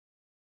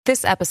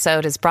This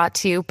episode is brought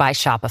to you by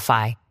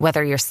Shopify.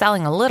 Whether you're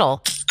selling a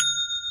little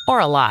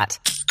or a lot,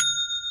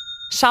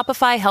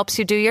 Shopify helps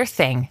you do your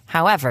thing,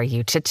 however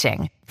you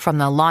cha-ching. From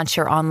the launch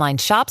your online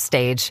shop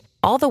stage,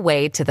 all the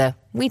way to the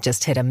we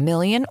just hit 1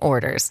 million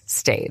orders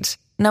stage.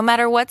 No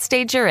matter what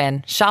stage you're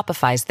in,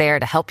 Shopify's there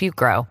to help you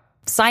grow.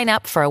 Sign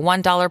up for a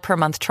 $1 per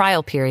month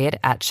trial period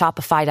at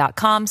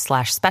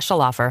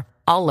shopify.com/special offer,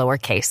 all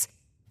lowercase.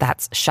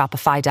 That's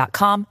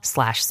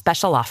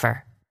shopify.com/special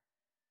offer.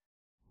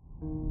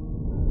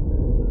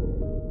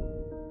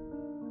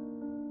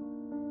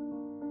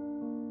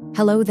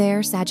 Hello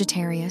there,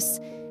 Sagittarius,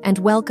 and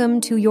welcome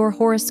to your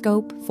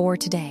horoscope for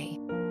today,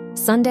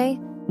 Sunday,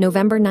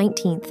 November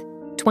 19th,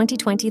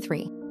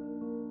 2023.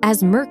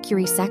 As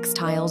Mercury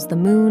sextiles the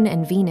Moon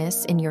and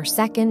Venus in your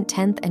 2nd,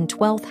 10th, and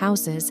 12th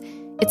houses,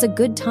 it's a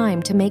good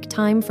time to make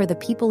time for the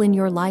people in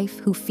your life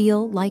who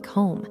feel like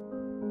home.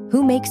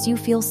 Who makes you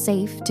feel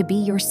safe to be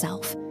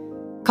yourself?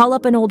 Call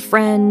up an old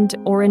friend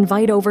or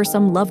invite over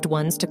some loved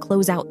ones to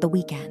close out the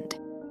weekend.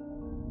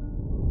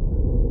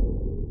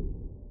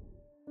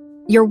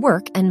 Your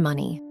work and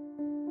money.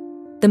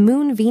 The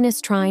Moon-Venus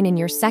trine in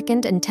your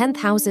 2nd and 10th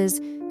houses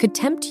could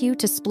tempt you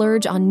to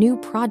splurge on new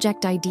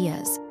project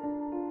ideas.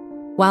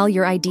 While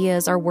your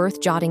ideas are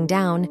worth jotting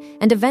down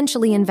and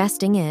eventually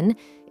investing in,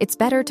 it's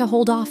better to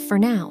hold off for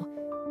now.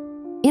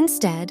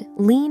 Instead,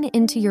 lean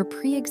into your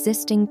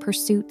pre-existing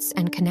pursuits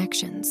and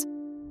connections.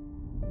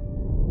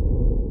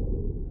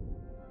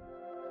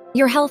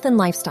 Your health and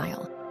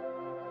lifestyle.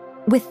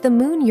 With the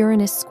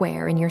Moon-Uranus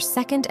square in your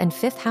 2nd and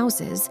 5th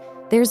houses,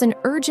 there's an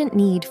urgent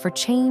need for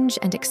change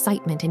and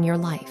excitement in your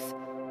life.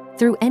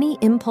 Through any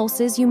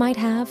impulses you might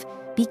have,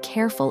 be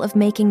careful of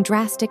making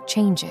drastic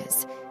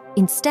changes.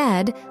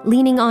 Instead,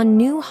 leaning on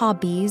new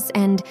hobbies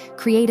and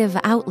creative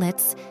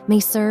outlets may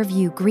serve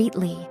you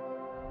greatly.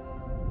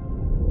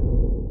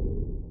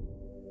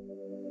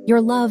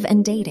 Your love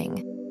and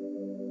dating.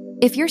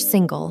 If you're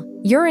single,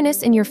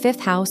 Uranus in your 5th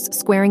house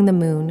squaring the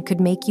Moon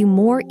could make you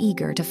more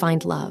eager to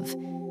find love.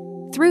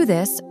 Through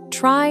this,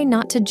 try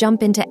not to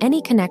jump into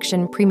any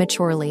connection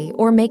prematurely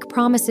or make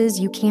promises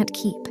you can't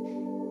keep.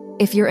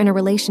 If you're in a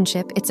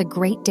relationship, it's a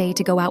great day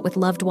to go out with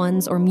loved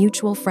ones or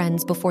mutual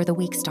friends before the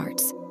week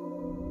starts.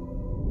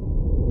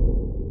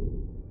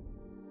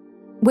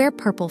 Wear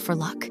purple for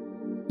luck.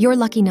 Your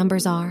lucky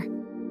numbers are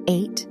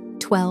 8,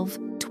 12,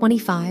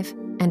 25,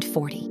 and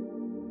 40.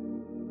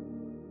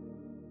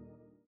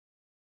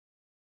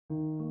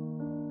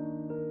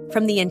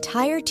 From the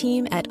entire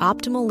team at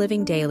Optimal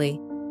Living Daily,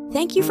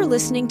 thank you for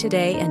listening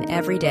today and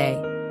every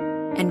day.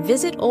 And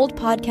visit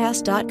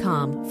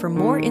oldpodcast.com for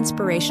more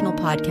inspirational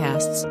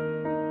podcasts.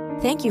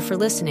 Thank you for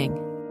listening.